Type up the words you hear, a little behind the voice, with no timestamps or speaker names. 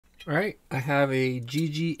All right, I have a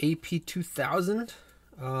Gege AP2000.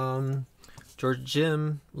 George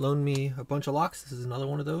Jim loaned me a bunch of locks. This is another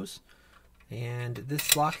one of those. And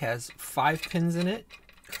this lock has 5 pins in it.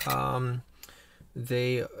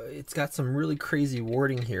 It's got some really crazy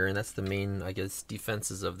warding here, and that's the main, I guess,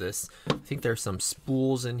 defenses of this. I think there's some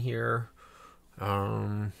spools in here.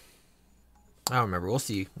 I don't remember. We'll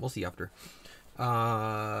see after.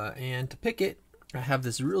 And to pick it, I have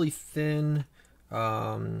this really thin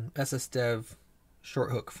SSDev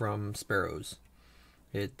short hook from Sparrows.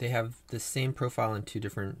 They have the same profile in 2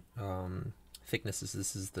 different thicknesses.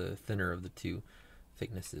 This is the thinner of the 2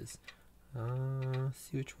 thicknesses.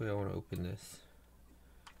 See which way I want to open this.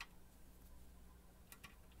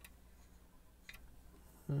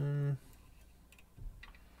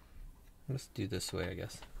 Let's do this way, I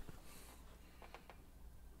guess.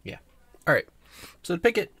 Yeah. All right. So to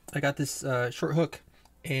pick it, I got this short hook,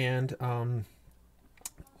 and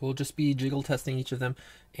we'll just be jiggle testing each of them.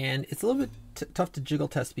 And it's a little bit tough to jiggle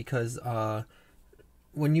test because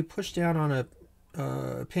when you push down on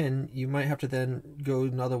a pin, you might have to then go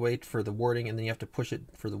another way for the warding, and then you have to push it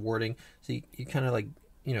for the warding. So you kind of like,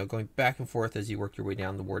 going back and forth as you work your way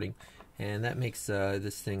down the warding. And that makes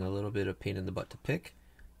this thing a little bit of pain in the butt to pick.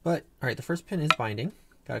 But, all right, the first pin is binding.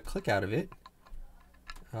 Got to click out of it.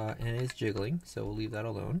 And it is jiggling, so we'll leave that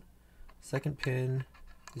alone. Second pin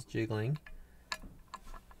is jiggling.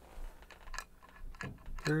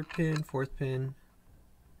 Third pin, fourth pin,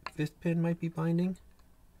 fifth pin might be binding.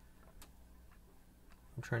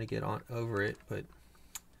 I'm trying to get on over it, but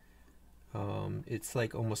it's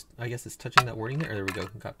like almost, I guess it's touching that wording there. There we go,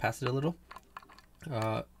 got past it a little.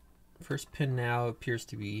 First pin now appears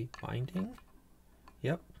to be binding.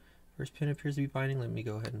 Yep, first pin appears to be binding. Let me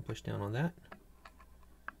go ahead and push down on that.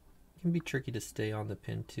 It can be tricky to stay on the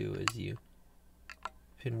pin too, as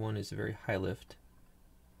pin 1 is a very high lift.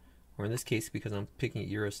 Or in this case, because I'm picking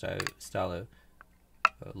Euro style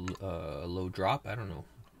low drop, I don't know,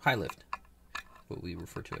 high lift, what we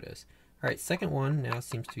refer to it as. All right, second one now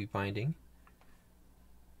seems to be binding.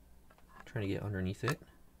 I'm trying to get underneath it.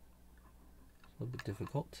 It's a little bit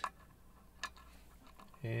difficult.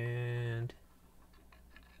 And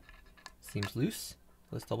seems loose.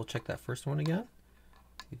 Let's double check that first one again.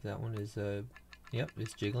 See if that one is, yep,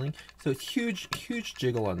 it's jiggling. So it's huge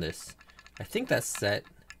jiggle on this. I think that's set,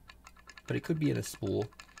 but it could be in a spool.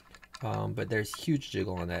 But there's huge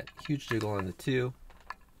jiggle on that. Huge jiggle on the 2.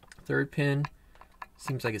 Third pin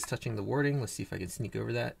seems like it's touching the warding. Let's see if I can sneak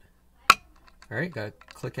over that. All right, gotta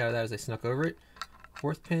click out of that as I snuck over it.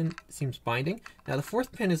 Fourth pin seems binding. Now the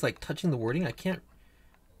fourth pin is like touching the warding. I can't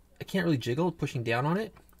really jiggle pushing down on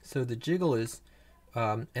it. So the jiggle is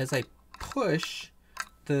as I push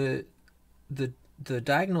the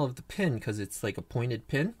diagonal of the pin, because it's like a pointed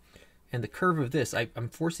pin, and the curve of this, I'm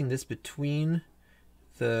forcing this between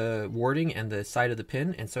the warding and the side of the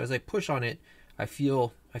pin, and so as I push on it, I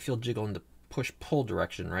feel jiggle in the push-pull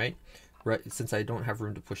direction, right? Since I don't have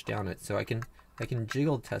room to push down it, so I can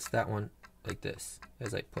jiggle test that one like this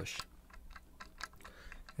as I push.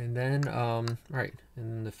 And then, all right,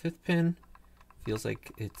 and then the fifth pin feels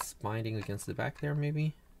like it's binding against the back there,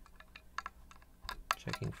 maybe.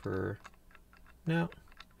 Checking for, no,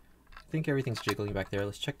 I think everything's jiggling back there.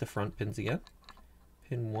 Let's check the front pins again.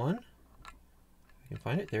 Pin 1, I can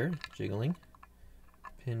find it there, jiggling.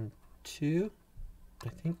 Pin 2, I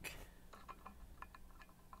think.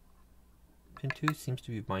 Pin 2 seems to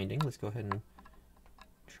be binding. Let's go ahead and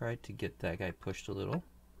try to get that guy pushed a little.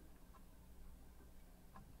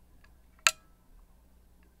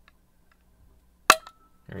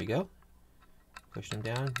 There we go. Pushed him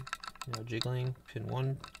down. Now jiggling. Pin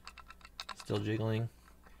 1, still jiggling.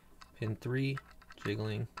 Pin 3,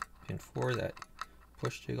 jiggling. Pin 4, that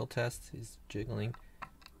push jiggle test is jiggling.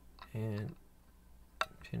 And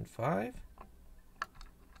pin 5.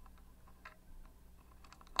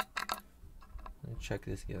 Let me check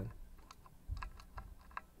this again.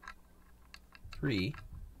 3.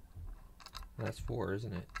 That's 4,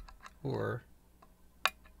 isn't it? 4,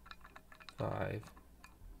 5.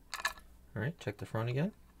 All right, check the front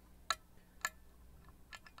again.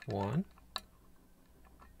 1.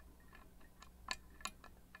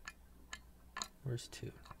 Where's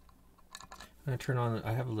 2? I'm gonna turn on.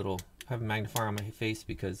 I have a magnifier on my face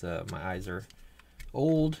because my eyes are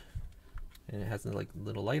old, and it has like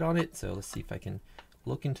little light on it. So let's see if I can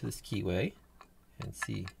look into this keyway and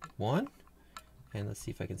see 1, and let's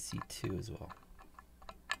see if I can see 2 as well.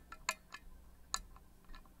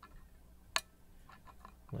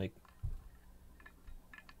 Like,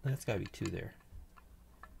 that's gotta be 2 there.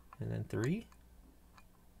 And then 3.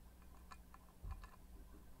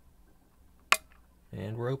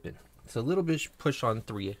 And we're open. So a little bit push on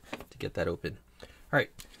 3 to get that open. All right,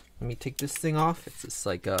 let me take this thing off. It's just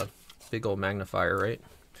like a big old magnifier, right?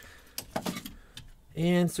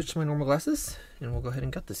 And switch to my normal glasses, and we'll go ahead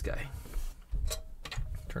and gut this guy.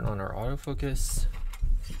 Turn on our autofocus,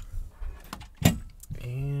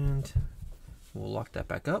 and we'll lock that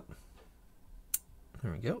back up.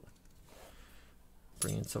 There we go.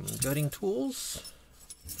 Bring in some gutting tools.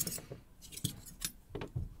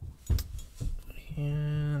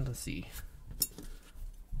 And let's see.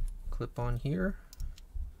 Clip on here.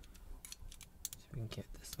 See if we can get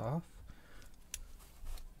this off.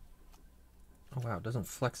 Oh wow, it doesn't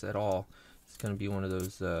flex at all. It's going to be one of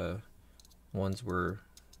those ones where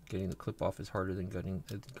getting the clip off is harder than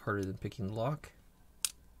picking the lock.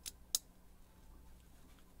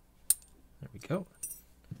 There we go.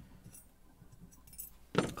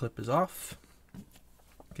 Clip is off.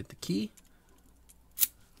 Get the key.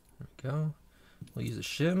 There we go. We'll use a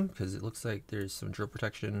shim because it looks like there's some drill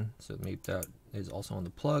protection, so maybe that is also on the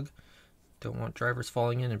plug. Don't want drivers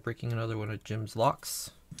falling in and breaking another one of Jim's locks.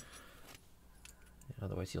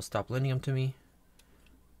 Otherwise he'll stop lending them to me.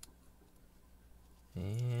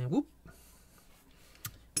 And whoop.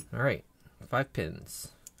 Alright, 5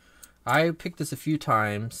 pins. I picked this a few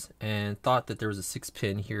times and thought that there was a 6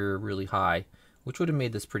 pin here really high, which would have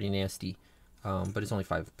made this pretty nasty, but it's only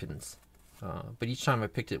 5 pins. But each time I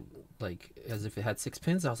picked it like as if it had 6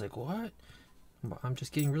 pins, I was like, what? I'm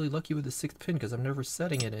just getting really lucky with the 6th pin because I'm never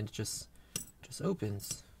setting it and it just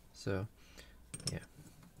opens. So yeah.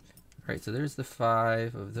 Alright, so there's the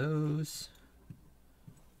 5 of those.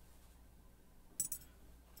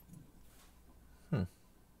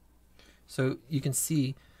 So you can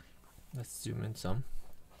see, let's zoom in some,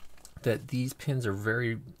 that these pins are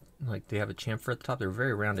very, like they have a chamfer at the top, they're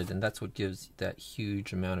very rounded, and that's what gives that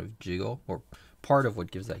huge amount of jiggle, or part of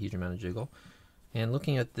what gives that huge amount of jiggle. And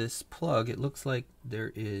looking at this plug, it looks like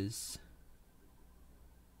there is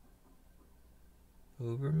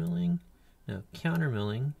over milling, no, counter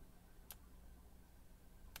milling.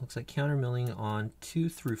 Looks like counter milling on 2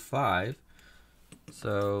 through 5.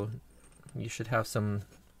 So you should have some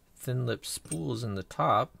thin lip spools in the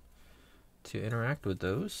top to interact with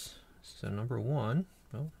those. So number 1,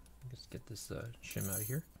 oh, let's get this shim out of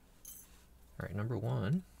here. All right, number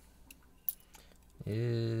 1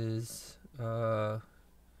 is what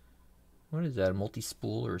is that? A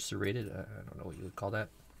multi-spool or serrated? I don't know what you would call that.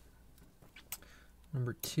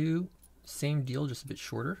 Number 2, same deal, just a bit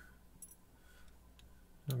shorter.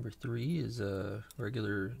 Number 3 is a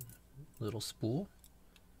regular little spool.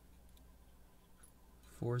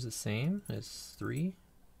 4 is the same as 3.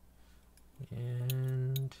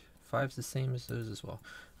 And 5 is the same as those as well.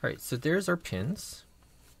 Alright, so there's our pins.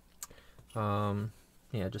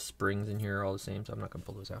 Yeah, just springs in here all the same, so I'm not going to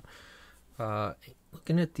pull those out.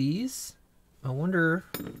 Looking at these, I wonder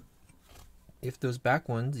if those back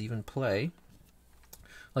ones even play.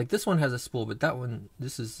 Like this one has a spool, but that one,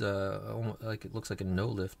 this is almost like it looks like a no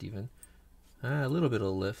lift even. A little bit of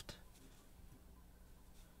a lift.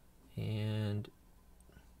 And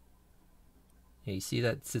yeah, you see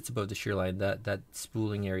that sits above the shear line. That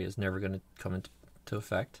spooling area is never going to come into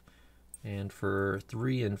effect. And for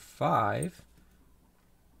 3 and 5,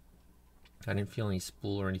 I didn't feel any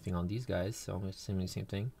spool or anything on these guys, so I'm assuming the same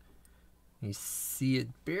thing. You see it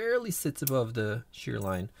barely sits above the shear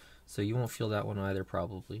line, so you won't feel that one either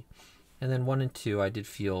probably. And then 1 and 2, I did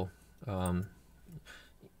feel that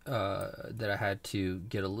I had to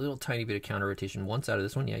get a little tiny bit of counter rotation once out of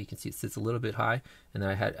this one. Yeah, you can see it sits a little bit high, and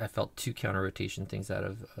then I felt 2 counter rotation things out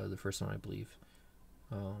of the first one, I believe.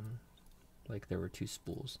 Like there were 2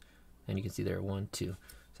 spools, and you can see there 1, 2.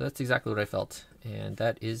 So that's exactly what I felt, and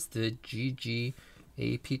that is the Gege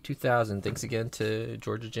AP2000. Thanks again to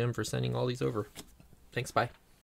Georgia Jim for sending all these over. Thanks, bye.